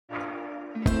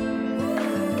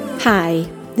Hi,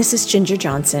 this is Ginger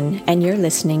Johnson, and you're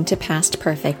listening to Past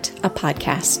Perfect, a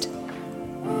podcast.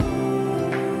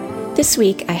 This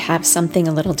week, I have something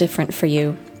a little different for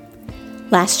you.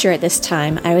 Last year at this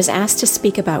time, I was asked to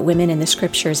speak about women in the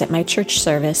scriptures at my church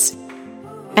service.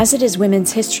 As it is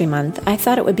Women's History Month, I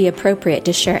thought it would be appropriate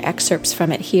to share excerpts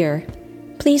from it here.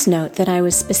 Please note that I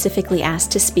was specifically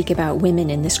asked to speak about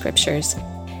women in the scriptures.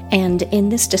 And in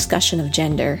this discussion of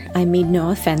gender, I mean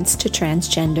no offense to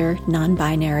transgender,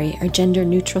 non-binary, or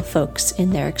gender-neutral folks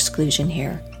in their exclusion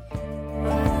here.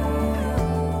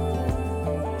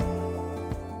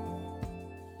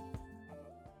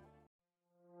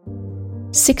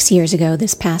 Six years ago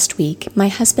this past week, my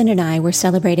husband and I were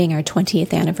celebrating our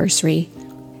 20th anniversary.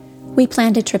 We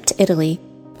planned a trip to Italy,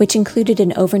 which included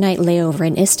an overnight layover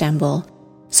in Istanbul,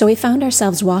 so we found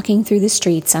ourselves walking through the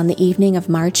streets on the evening of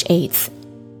March 8th.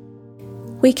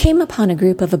 We came upon a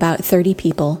group of about 30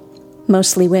 people,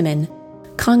 mostly women,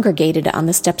 congregated on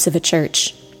the steps of a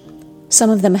church. Some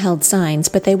of them held signs,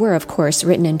 but they were, of course,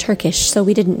 written in Turkish, so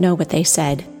we didn't know what they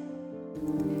said.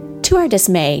 To our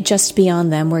dismay, just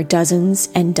beyond them were dozens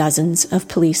and dozens of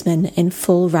policemen in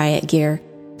full riot gear,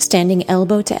 standing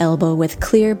elbow to elbow with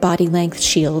clear body-length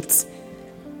shields.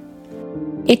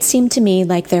 It seemed to me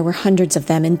like there were hundreds of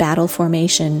them in battle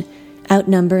formation,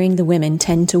 outnumbering the women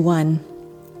 10-1.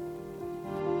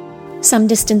 Some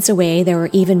distance away, there were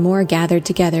even more gathered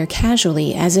together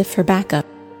casually, as if for backup.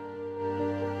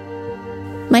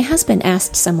 My husband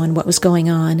asked someone what was going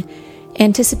on,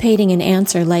 anticipating an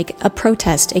answer like a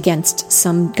protest against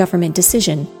some government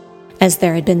decision, as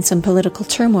there had been some political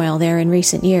turmoil there in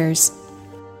recent years.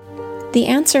 The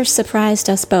answer surprised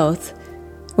us both,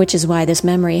 which is why this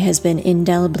memory has been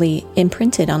indelibly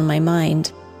imprinted on my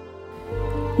mind.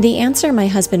 The answer my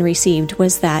husband received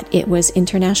was that it was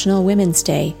International Women's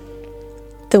Day.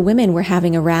 The women were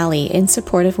having a rally in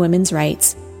support of women's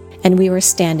rights, and we were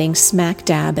standing smack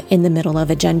dab in the middle of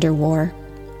a gender war.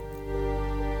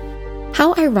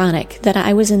 How ironic that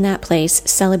I was in that place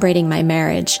celebrating my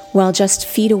marriage, while just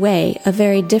feet away a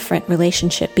very different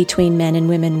relationship between men and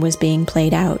women was being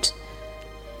played out.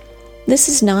 This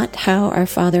is not how our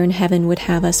Father in heaven would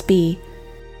have us be.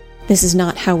 This is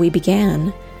not how we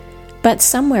began. But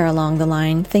somewhere along the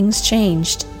line, things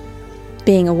changed.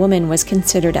 Being a woman was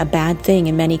considered a bad thing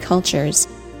in many cultures,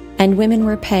 and women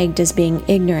were pegged as being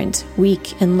ignorant,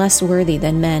 weak, and less worthy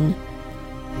than men.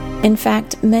 In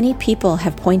fact, many people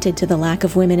have pointed to the lack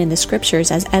of women in the scriptures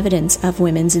as evidence of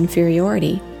women's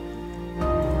inferiority.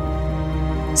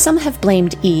 Some have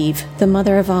blamed Eve, the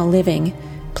mother of all living,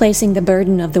 placing the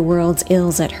burden of the world's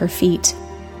ills at her feet.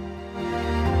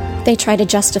 They try to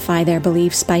justify their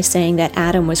beliefs by saying that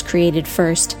Adam was created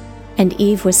first, and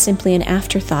Eve was simply an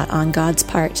afterthought on God's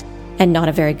part, and not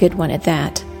a very good one at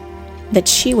that. That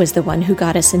she was the one who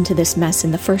got us into this mess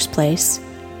in the first place.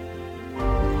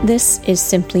 This is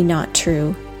simply not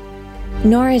true.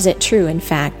 Nor is it true, in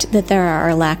fact, that there are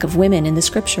a lack of women in the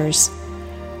scriptures.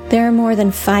 There are more than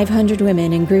 500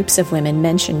 women and groups of women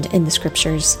mentioned in the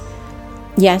scriptures.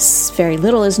 Yes, very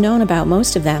little is known about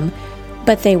most of them,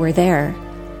 but they were there.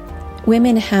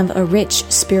 Women have a rich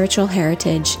spiritual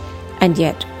heritage, and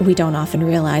yet we don't often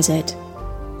realize it.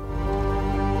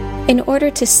 In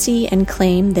order to see and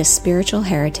claim this spiritual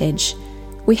heritage,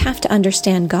 we have to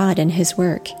understand God and His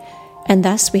work, and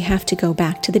thus we have to go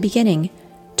back to the beginning,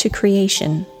 to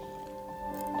creation.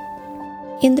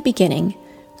 In the beginning,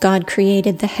 God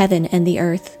created the heaven and the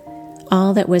earth,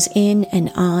 all that was in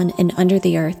and on and under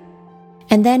the earth,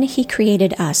 and then He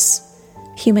created us,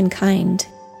 humankind.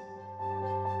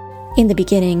 In the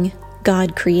beginning,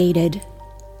 God created.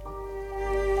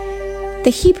 The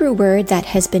Hebrew word that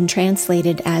has been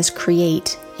translated as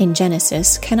create in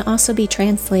Genesis can also be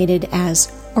translated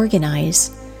as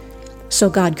organize. So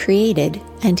God created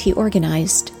and He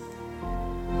organized.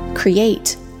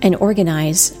 Create and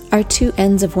organize are two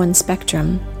ends of one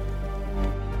spectrum.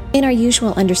 In our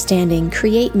usual understanding,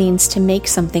 create means to make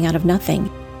something out of nothing,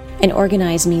 and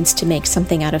organize means to make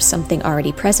something out of something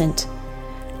already present.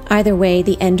 Either way,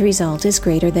 the end result is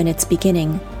greater than its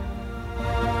beginning.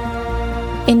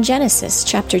 In Genesis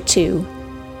chapter 2,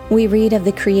 we read of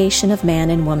the creation of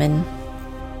man and woman.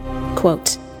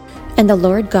 Quote, "And the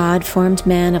Lord God formed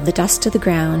man of the dust of the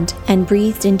ground, and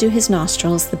breathed into his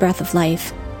nostrils the breath of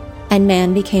life, and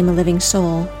man became a living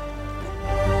soul."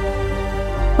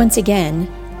 Once again,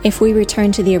 if we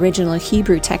return to the original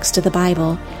Hebrew text of the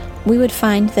Bible, we would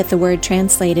find that the word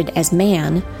translated as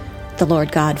man, the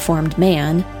Lord God formed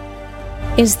man,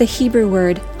 is the Hebrew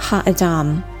word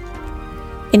ha'adam.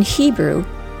 In Hebrew,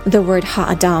 the word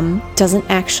ha'adam doesn't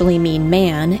actually mean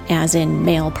man, as in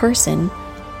male person.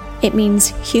 It means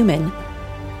human.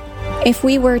 If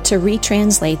we were to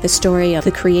retranslate the story of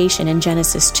the creation in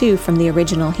Genesis 2 from the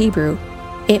original Hebrew,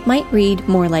 it might read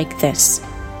more like this.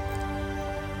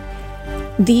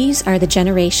 These are the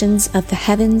generations of the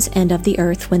heavens and of the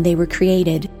earth when they were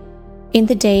created, in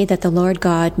the day that the Lord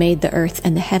God made the earth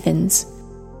and the heavens,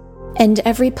 and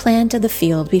every plant of the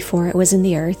field before it was in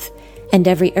the earth, and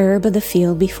every herb of the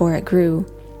field before it grew.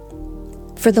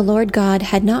 For the Lord God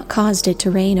had not caused it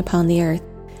to rain upon the earth,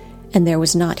 and there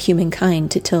was not humankind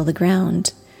to till the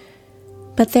ground.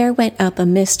 But there went up a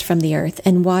mist from the earth,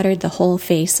 and watered the whole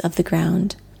face of the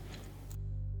ground.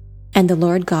 And the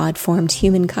Lord God formed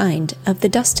humankind of the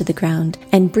dust of the ground,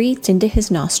 and breathed into his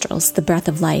nostrils the breath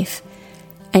of life,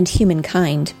 and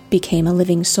humankind became a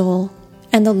living soul.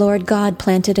 And the Lord God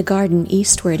planted a garden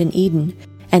eastward in Eden,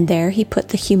 and there he put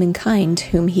the humankind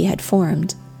whom he had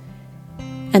formed.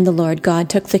 And the Lord God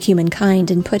took the humankind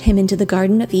and put him into the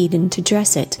Garden of Eden to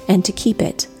dress it and to keep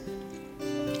it.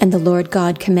 And the Lord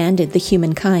God commanded the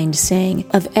humankind, saying,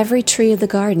 Of every tree of the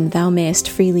garden thou mayest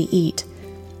freely eat,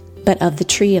 but of the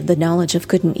tree of the knowledge of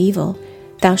good and evil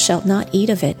thou shalt not eat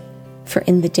of it, for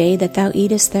in the day that thou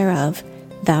eatest thereof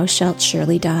thou shalt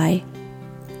surely die.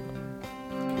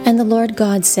 And the Lord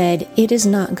God said, It is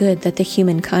not good that the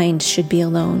humankind should be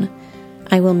alone.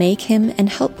 I will make him an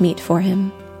helpmeet for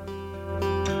him.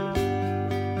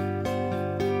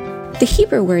 The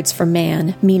Hebrew words for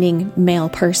man, meaning male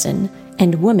person,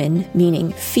 and woman,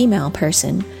 meaning female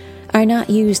person, are not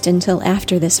used until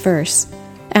after this verse.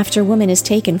 After woman is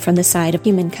taken from the side of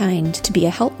humankind to be a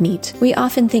helpmeet, we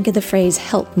often think of the phrase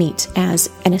helpmeet as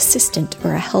an assistant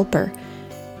or a helper.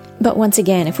 But once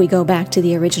again, if we go back to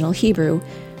the original Hebrew,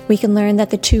 we can learn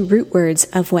that the two root words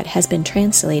of what has been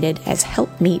translated as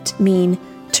helpmeet mean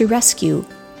to rescue,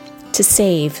 to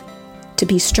save, to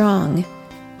be strong,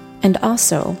 and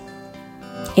also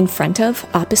in front of,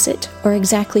 opposite, or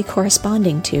exactly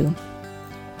corresponding to.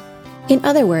 In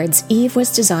other words, Eve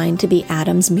was designed to be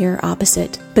Adam's mirror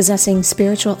opposite, possessing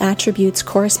spiritual attributes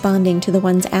corresponding to the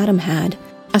ones Adam had,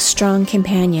 a strong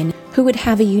companion who would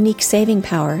have a unique saving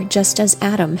power just as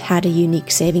Adam had a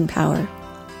unique saving power.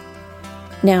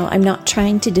 Now, I'm not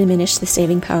trying to diminish the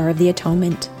saving power of the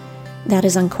atonement. That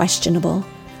is unquestionable.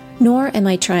 Nor am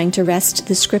I trying to wrest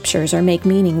the scriptures or make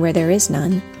meaning where there is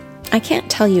none. I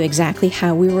can't tell you exactly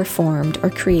how we were formed or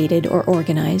created or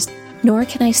organized, nor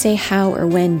can I say how or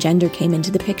when gender came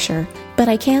into the picture, but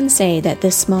I can say that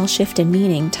this small shift in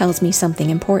meaning tells me something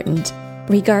important.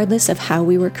 Regardless of how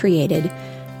we were created,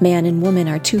 man and woman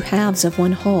are two halves of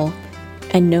one whole,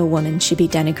 and no woman should be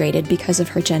denigrated because of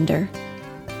her gender.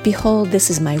 Behold, this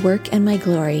is my work and my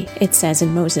glory, it says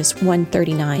in Moses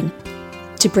 1:39,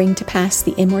 to bring to pass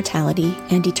the immortality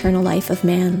and eternal life of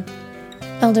man.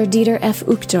 Elder Dieter F.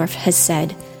 Uchtdorf has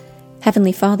said,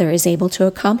 Heavenly Father is able to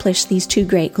accomplish these two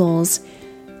great goals,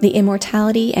 the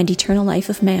immortality and eternal life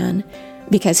of man,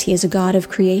 because he is a God of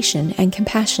creation and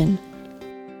compassion.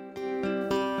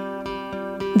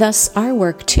 Thus, our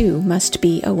work too must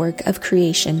be a work of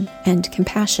creation and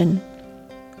compassion.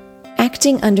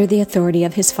 Acting under the authority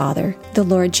of his Father, the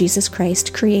Lord Jesus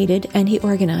Christ created and he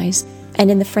organized, and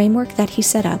in the framework that he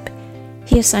set up,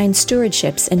 he assigned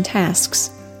stewardships and tasks.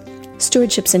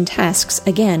 Stewardships and tasks,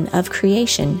 again, of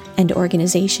creation and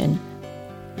organization.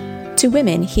 To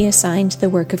women, he assigned the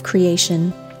work of creation,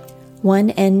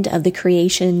 one end of the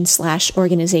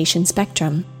creation/organization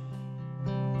spectrum.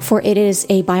 For it is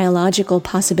a biological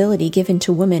possibility given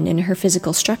to woman in her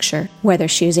physical structure, whether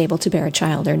she is able to bear a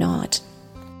child or not.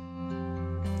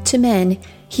 To men,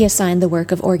 he assigned the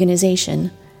work of organization,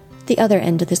 the other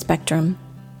end of the spectrum.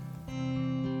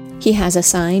 He has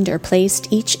assigned or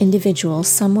placed each individual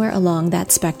somewhere along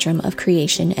that spectrum of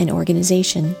creation and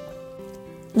organization.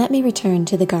 Let me return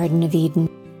to the Garden of Eden.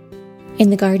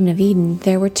 In the Garden of Eden,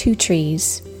 there were two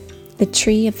trees, the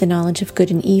tree of the knowledge of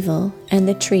good and evil and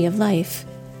the tree of life.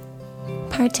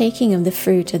 Partaking of the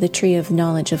fruit of the tree of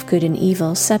knowledge of good and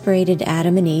evil separated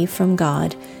Adam and Eve from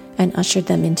God and ushered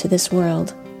them into this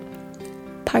world.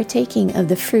 Partaking of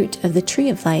the fruit of the tree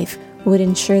of life would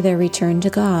ensure their return to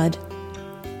God.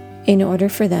 In order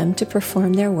for them to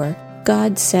perform their work,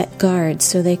 God set guards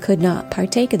so they could not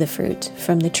partake of the fruit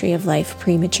from the tree of life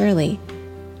prematurely.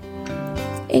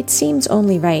 It seems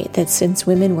only right that since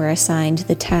women were assigned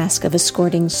the task of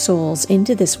escorting souls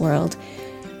into this world,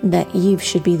 that Eve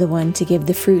should be the one to give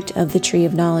the fruit of the tree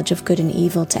of knowledge of good and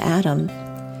evil to Adam.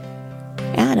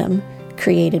 Adam,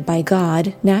 created by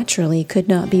God, naturally could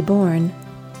not be born.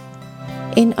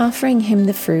 In offering him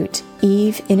the fruit,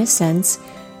 Eve, in a sense,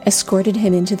 escorted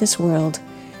him into this world,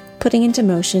 putting into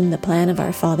motion the plan of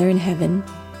our Father in heaven.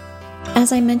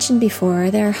 As I mentioned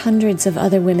before, there are hundreds of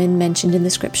other women mentioned in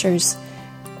the scriptures.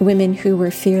 women who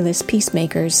were fearless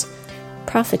peacemakers,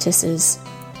 prophetesses,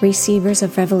 receivers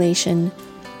of revelation,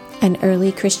 and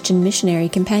early Christian missionary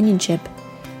companionship,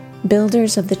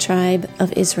 builders of the tribe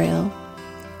of Israel,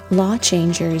 law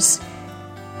changers,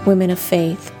 women of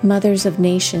faith, mothers of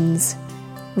nations,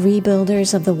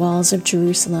 rebuilders of the walls of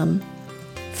Jerusalem,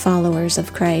 followers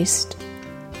of Christ,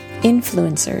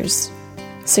 influencers,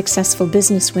 successful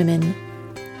businesswomen,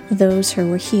 those who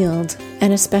were healed,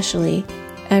 and especially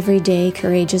everyday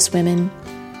courageous women.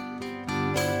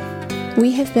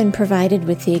 We have been provided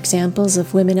with the examples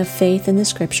of women of faith in the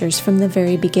Scriptures from the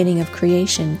very beginning of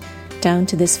creation down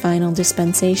to this final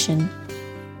dispensation.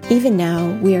 Even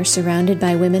now, we are surrounded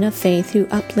by women of faith who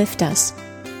uplift us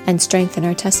and strengthen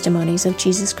our testimonies of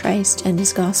Jesus Christ and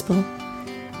His gospel.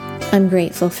 I'm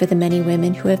grateful for the many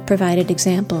women who have provided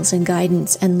examples and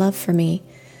guidance and love for me.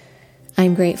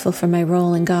 I'm grateful for my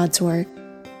role in God's work,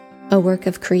 a work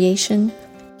of creation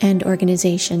and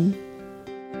organization.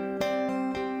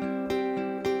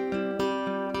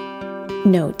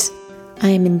 Note: I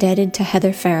am indebted to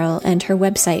Heather Farrell and her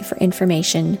website for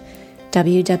information,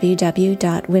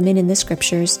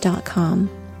 www.womeninthescriptures.com.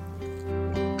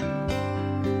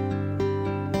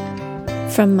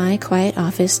 From my quiet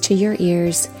office to your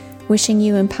ears, wishing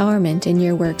you empowerment in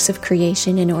your works of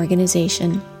creation and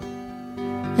organization.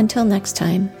 Until next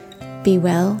time, be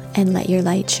well and let your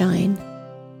light shine.